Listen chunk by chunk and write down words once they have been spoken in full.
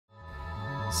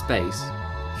Space,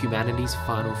 humanity's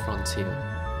final frontier.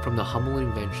 From the humble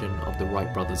invention of the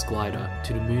Wright brothers glider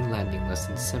to the moon landing less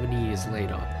than 70 years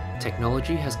later,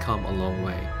 technology has come a long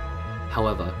way.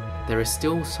 However, there is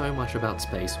still so much about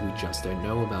space we just don't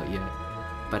know about yet.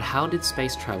 But how did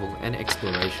space travel and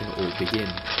exploration all begin?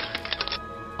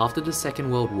 After the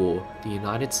Second World War, the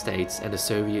United States and the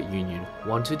Soviet Union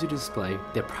wanted to display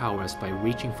their prowess by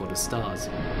reaching for the stars.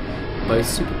 Both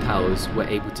superpowers were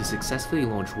able to successfully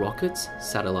launch rockets,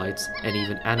 satellites, and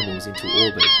even animals into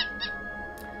orbit.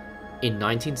 In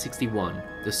 1961,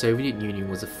 the Soviet Union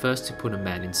was the first to put a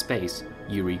man in space,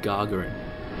 Yuri Gagarin.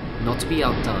 Not to be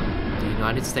outdone, the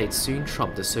United States soon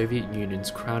trumped the Soviet Union's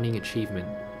crowning achievement.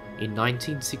 In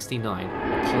 1969,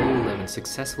 Apollo 11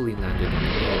 successfully landed on the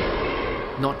moon.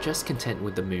 Not just content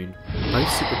with the moon, both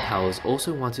superpowers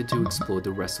also wanted to explore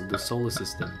the rest of the solar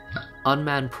system.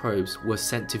 Unmanned probes were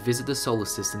sent to visit the solar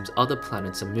system's other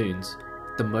planets and moons.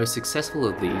 The most successful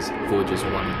of these, Voyagers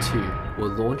 1 and 2, were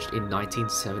launched in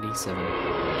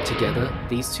 1977. Together,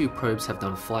 these two probes have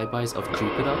done flybys of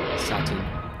Jupiter, Saturn,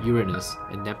 Uranus,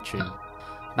 and Neptune.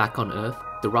 Back on Earth,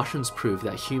 the Russians proved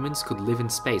that humans could live in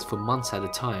space for months at a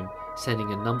time,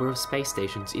 sending a number of space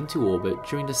stations into orbit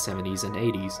during the 70s and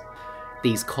 80s.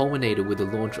 These culminated with the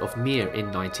launch of Mir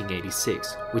in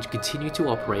 1986, which continued to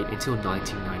operate until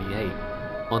 1998.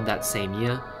 On that same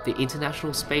year, the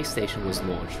International Space Station was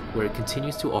launched, where it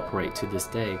continues to operate to this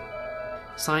day.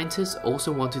 Scientists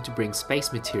also wanted to bring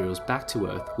space materials back to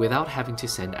Earth without having to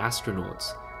send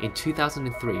astronauts. In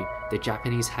 2003, the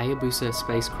Japanese Hayabusa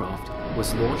spacecraft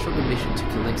was launched on a mission to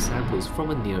collect samples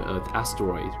from a near-Earth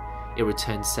asteroid. It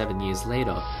returned 7 years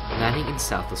later, landing in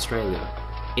South Australia.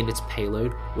 In its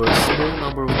payload were a small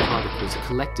number of particles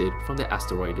collected from the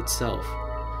asteroid itself.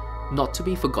 Not to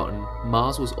be forgotten,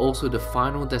 Mars was also the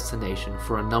final destination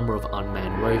for a number of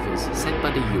unmanned rovers sent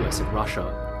by the US and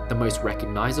Russia. The most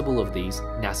recognizable of these,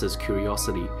 NASA's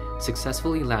Curiosity,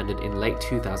 successfully landed in late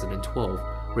 2012,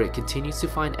 where it continues to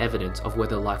find evidence of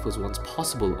whether life was once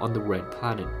possible on the Red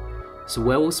Planet. So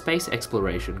where will space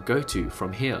exploration go to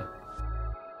from here?